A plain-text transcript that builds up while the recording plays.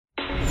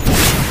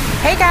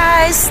Hey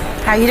guys,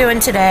 how you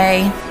doing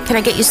today? Can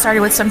I get you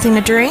started with something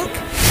to drink?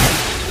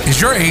 Is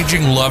your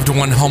aging loved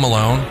one home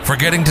alone,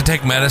 forgetting to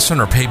take medicine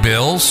or pay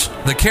bills?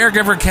 The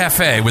Caregiver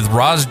Cafe with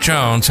Roz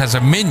Jones has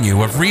a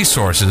menu of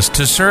resources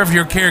to serve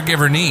your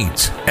caregiver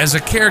needs. As a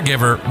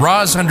caregiver,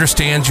 Roz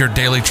understands your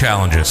daily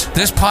challenges.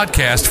 This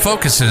podcast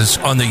focuses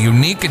on the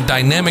unique and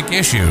dynamic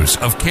issues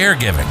of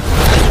caregiving.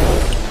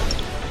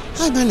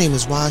 Hi, my name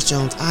is Roz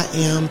Jones. I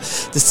am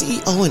the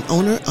CEO and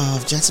owner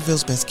of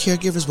Jacksonville's Best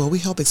Caregivers, where we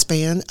help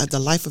expand the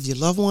life of your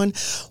loved one.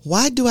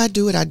 Why do I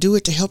do it? I do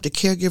it to help the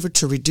caregiver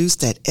to reduce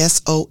that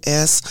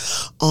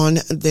SOS on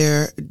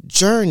their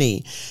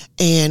journey.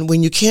 And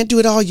when you can't do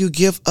it all, you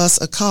give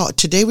us a call.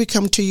 Today, we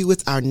come to you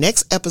with our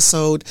next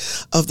episode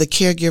of the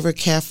Caregiver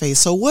Cafe.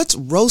 So what's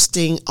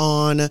roasting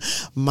on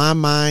my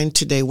mind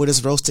today? What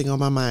is roasting on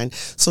my mind?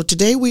 So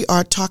today we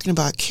are talking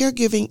about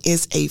caregiving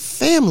is a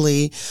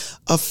family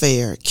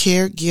affair.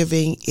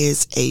 Caregiving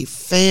is a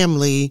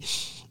family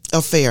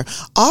affair.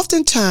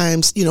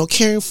 Oftentimes,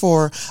 caring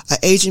for an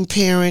aging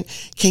parent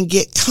can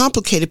get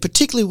complicated,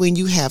 particularly when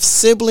you have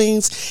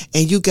siblings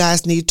and you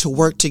guys need to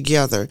work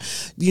together.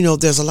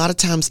 There's a lot of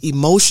times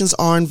emotions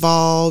are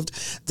involved.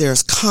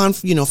 There's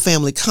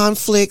family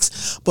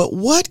conflicts. But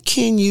what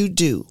can you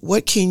do?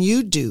 What can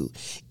you do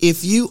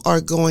if you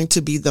are going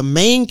to be the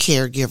main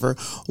caregiver?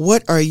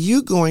 What are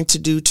you going to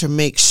do to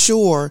make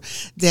sure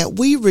that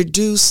we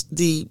reduce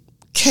the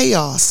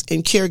chaos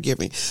in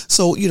caregiving?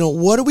 So,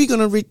 what are we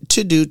going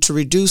to do to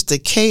reduce the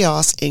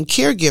chaos in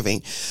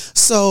caregiving?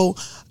 So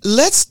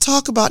let's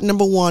talk about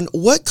number one,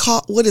 what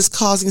is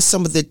causing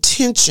some of the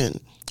tension?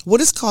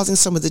 What is causing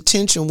some of the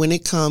tension when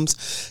it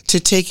comes to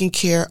taking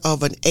care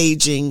of an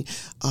aging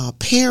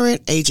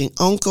parent, aging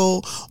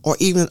uncle, or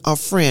even a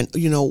friend?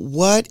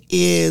 What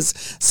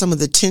is some of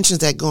the tensions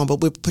that go on? But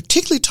we're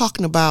particularly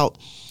talking about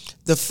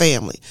the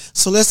family.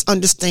 So let's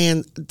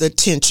understand the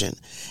tension.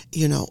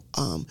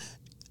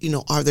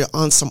 Are there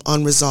some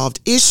unresolved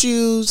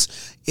issues?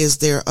 Is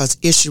there an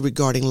issue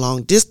regarding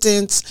long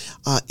distance?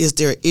 Is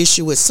there an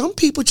issue with some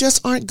people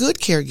just aren't good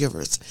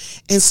caregivers?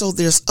 And so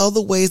there's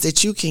other ways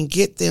that you can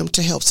get them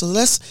to help. So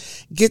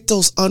let's get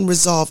those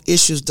unresolved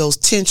issues, those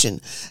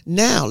tension.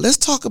 Now, let's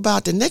talk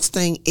about the next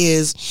thing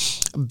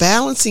is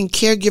balancing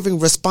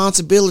caregiving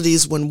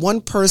responsibilities when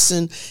one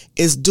person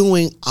is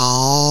doing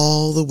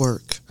all the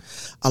work.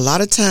 A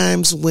lot of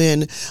times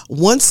when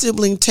one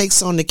sibling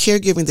takes on the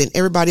caregiving, then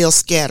everybody else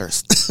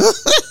scatters.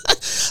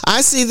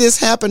 I see this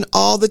happen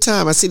all the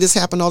time.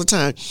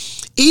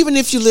 Even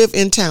if you live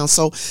in town.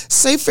 So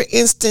say, for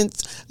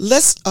instance,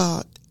 let's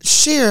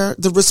share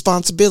the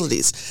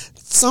responsibilities.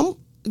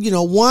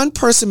 One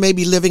person may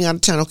be living out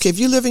of town. Okay, if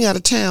you're living out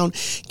of town,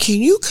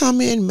 can you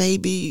come in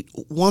maybe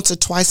once or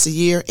twice a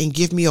year and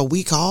give me a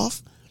week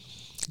off?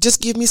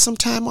 Just give me some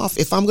time off.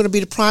 If I'm going to be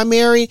the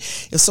primary,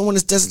 if someone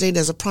is designated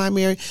as a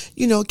primary,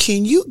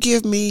 can you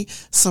give me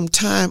some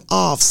time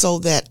off so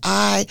that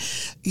I,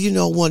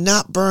 will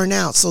not burn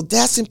out? So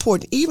that's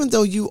important. Even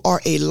though you are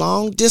a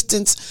long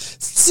distance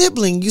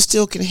sibling, you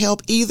still can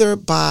help either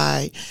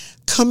by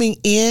coming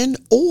in,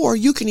 or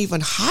you can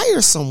even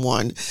hire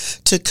someone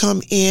to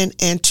come in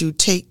and to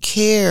take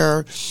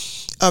care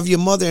of your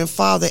mother and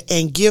father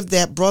and give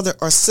that brother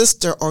or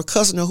sister or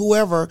cousin or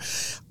whoever,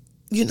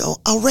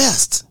 a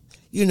rest.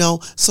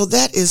 So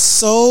that is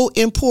so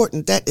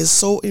important. That is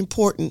so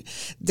important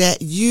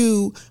that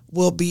you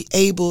will be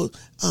able,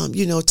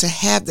 to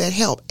have that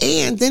help.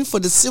 And then for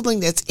the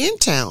sibling that's in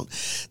town,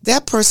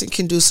 that person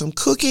can do some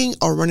cooking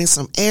or running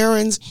some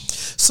errands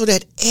so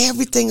that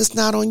everything is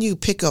not on you.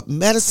 Pick up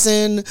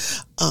medicine,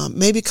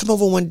 maybe come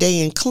over one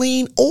day and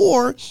clean,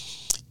 or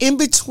in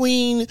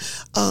between,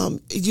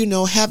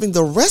 having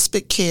the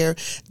respite care,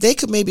 they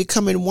could maybe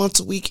come in once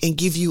a week and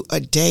give you a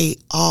day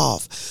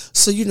off.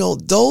 So,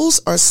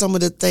 those are some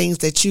of the things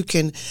that you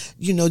can,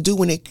 do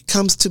when it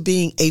comes to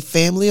being a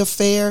family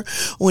affair,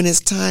 when it's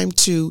time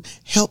to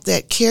help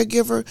that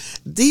caregiver.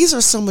 These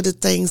are some of the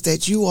things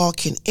that you all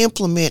can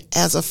implement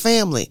as a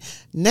family.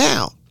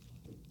 Now,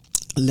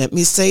 let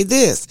me say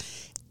this.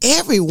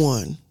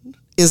 Everyone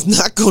is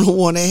not going to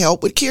want to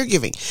help with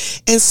caregiving.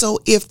 And so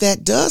if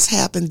that does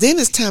happen, then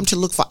it's time to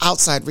look for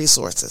outside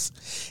resources.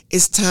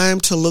 It's time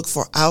to look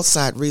for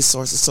outside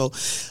resources. So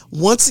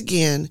once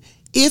again,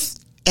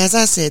 as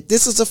I said,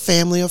 this is a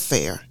family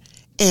affair.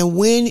 And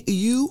when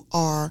you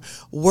are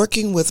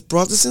working with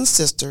brothers and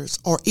sisters,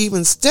 or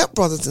even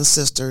stepbrothers and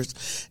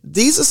sisters,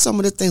 these are some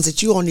of the things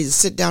that you all need to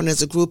sit down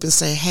as a group and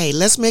say, hey,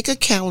 let's make a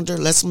calendar.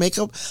 Let's make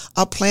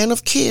a plan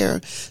of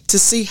care to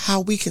see how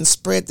we can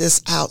spread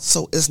this out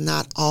so it's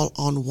not all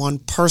on one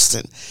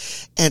person.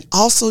 And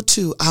also,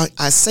 too,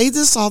 I say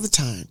this all the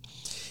time.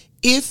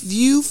 If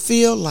you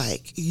feel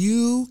like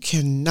you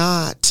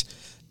cannot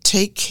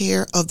take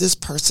care of this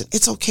person,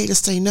 it's okay to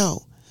say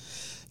no.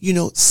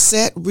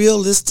 Set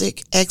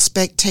realistic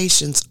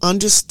expectations.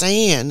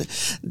 Understand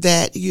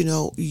that,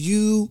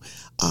 you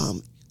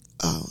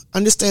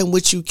understand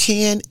what you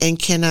can and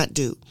cannot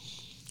do.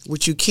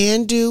 What you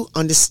can do,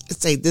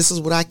 say, this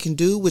is what I can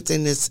do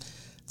within this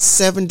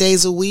 7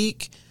 days a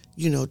week,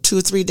 2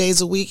 or 3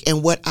 days a week.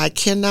 And what I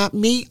cannot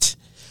meet,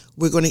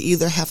 we're going to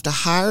either have to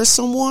hire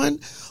someone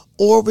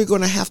or we're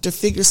going to have to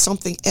figure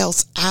something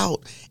else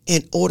out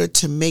in order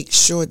to make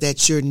sure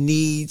that your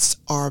needs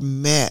are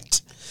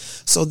met.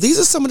 So these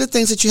are some of the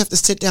things that you have to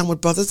sit down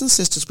with brothers and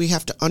sisters. We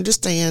have to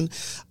understand,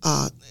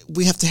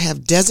 we have to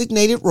have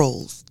designated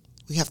roles.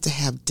 We have to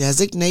have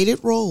designated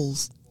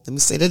roles. Let me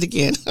say that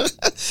again.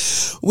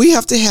 We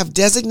have to have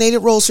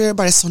designated roles for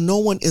everybody so no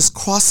one is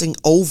crossing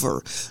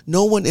over.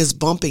 No one is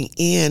bumping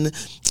in,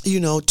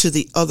 to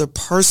the other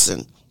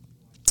person.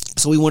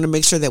 So we want to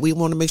make sure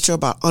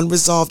about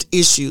unresolved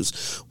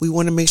issues. We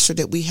want to make sure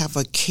that we have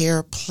a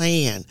care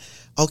plan.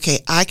 Okay,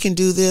 I can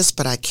do this,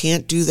 but I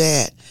can't do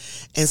that.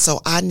 And so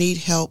I need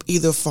help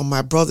either from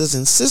my brothers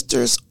and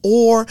sisters,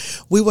 or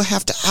we will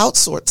have to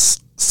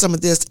outsource some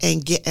of this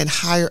and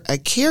hire a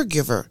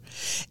caregiver.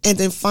 And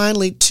then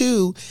finally,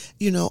 too,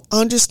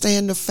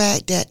 understand the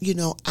fact that,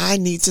 I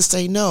need to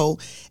say no.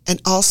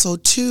 And also,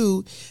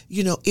 too,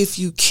 if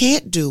you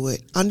can't do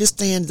it,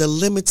 understand the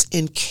limits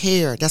in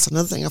care. That's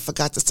another thing I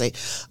forgot to say.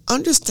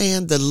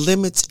 Understand the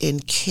limits in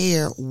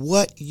care,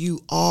 what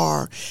you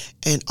are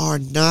and are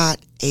not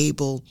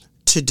able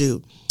to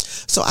do.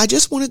 So I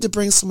just wanted to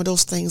bring some of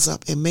those things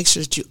up and make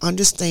sure that you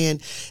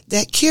understand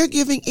that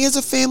caregiving is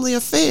a family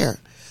affair,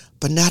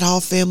 but not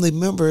all family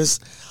members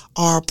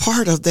are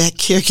part of that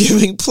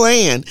caregiving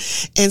plan.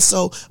 And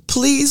so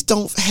please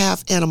don't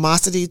have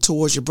animosity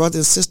towards your brother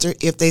and sister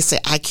if they say,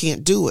 I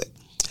can't do it.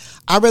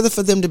 I'd rather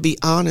for them to be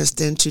honest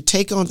than to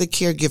take on the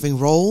caregiving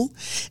role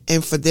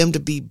and for them to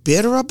be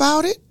bitter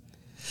about it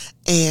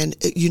and,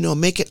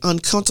 make it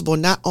uncomfortable,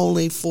 not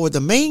only for the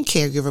main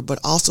caregiver, but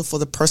also for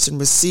the person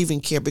receiving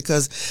care.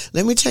 Because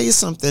let me tell you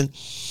something.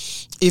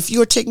 If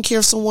you are taking care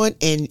of someone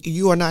and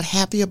you are not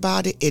happy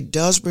about it, it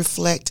does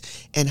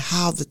reflect in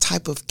how the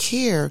type of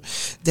care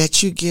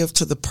that you give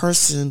to the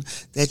person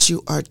that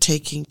you are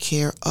taking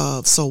care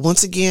of. So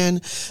once again,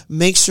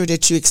 make sure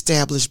that you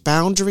establish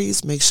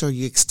boundaries. Make sure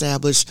you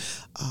establish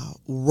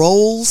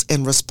roles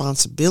and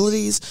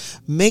responsibilities.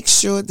 Make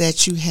sure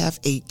that you have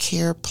a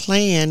care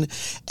plan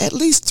at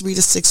least 3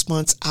 to 6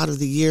 months out of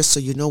the year so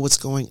you know what's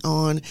going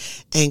on,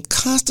 and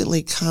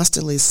constantly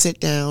sit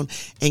down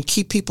and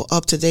keep people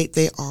up to date.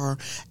 There are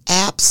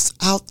apps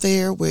out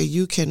there where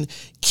you can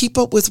keep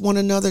up with one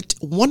another,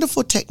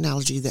 wonderful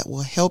technology that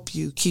will help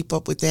you keep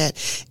up with that.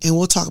 And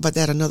we'll talk about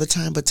that another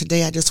time. But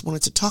today I just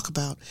wanted to talk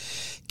about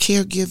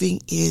caregiving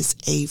is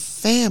a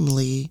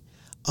family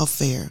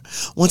affair.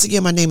 Once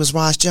again, my name is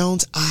Roz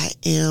Jones. I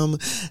am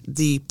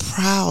the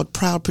proud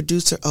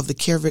producer of the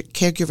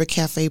Caregiver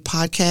Cafe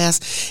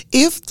podcast.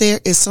 If there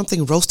is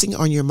something roasting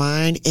on your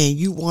mind and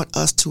you want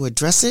us to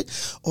address it,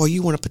 or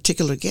you want a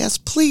particular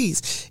guest,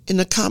 please in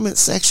the comment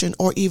section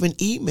or even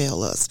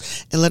email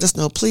us and let us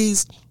know.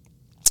 Please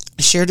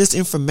share this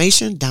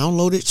information,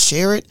 download it,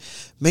 share it,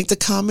 make the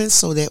comments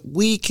so that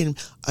we can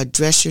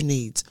address your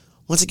needs.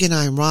 Once again,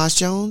 I am Roz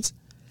Jones,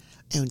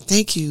 and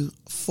thank you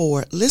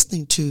for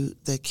listening to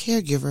the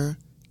Caregiver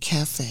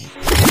Cafe.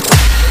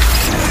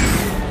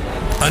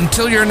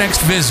 Until your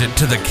next visit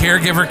to the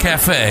Caregiver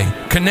Cafe,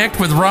 connect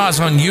with Roz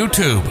on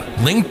YouTube,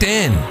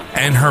 LinkedIn,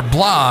 and her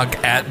blog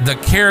at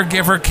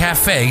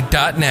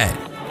thecaregivercafe.net.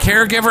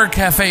 Caregiver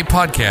Cafe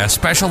podcast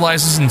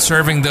specializes in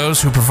serving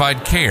those who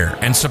provide care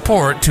and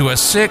support to a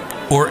sick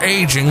or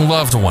aging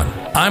loved one.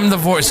 I'm the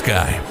voice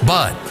guy,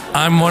 but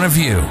I'm one of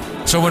you.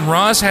 So when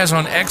Roz has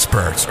on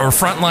experts or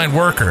frontline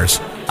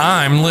workers,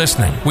 I'm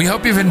listening. We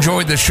hope you've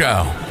enjoyed the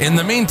show. In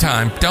the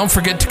meantime, don't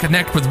forget to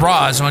connect with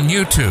Roz on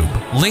YouTube,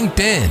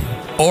 LinkedIn,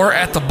 or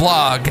at the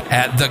blog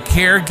at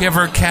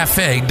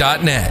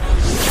thecaregivercafe.net.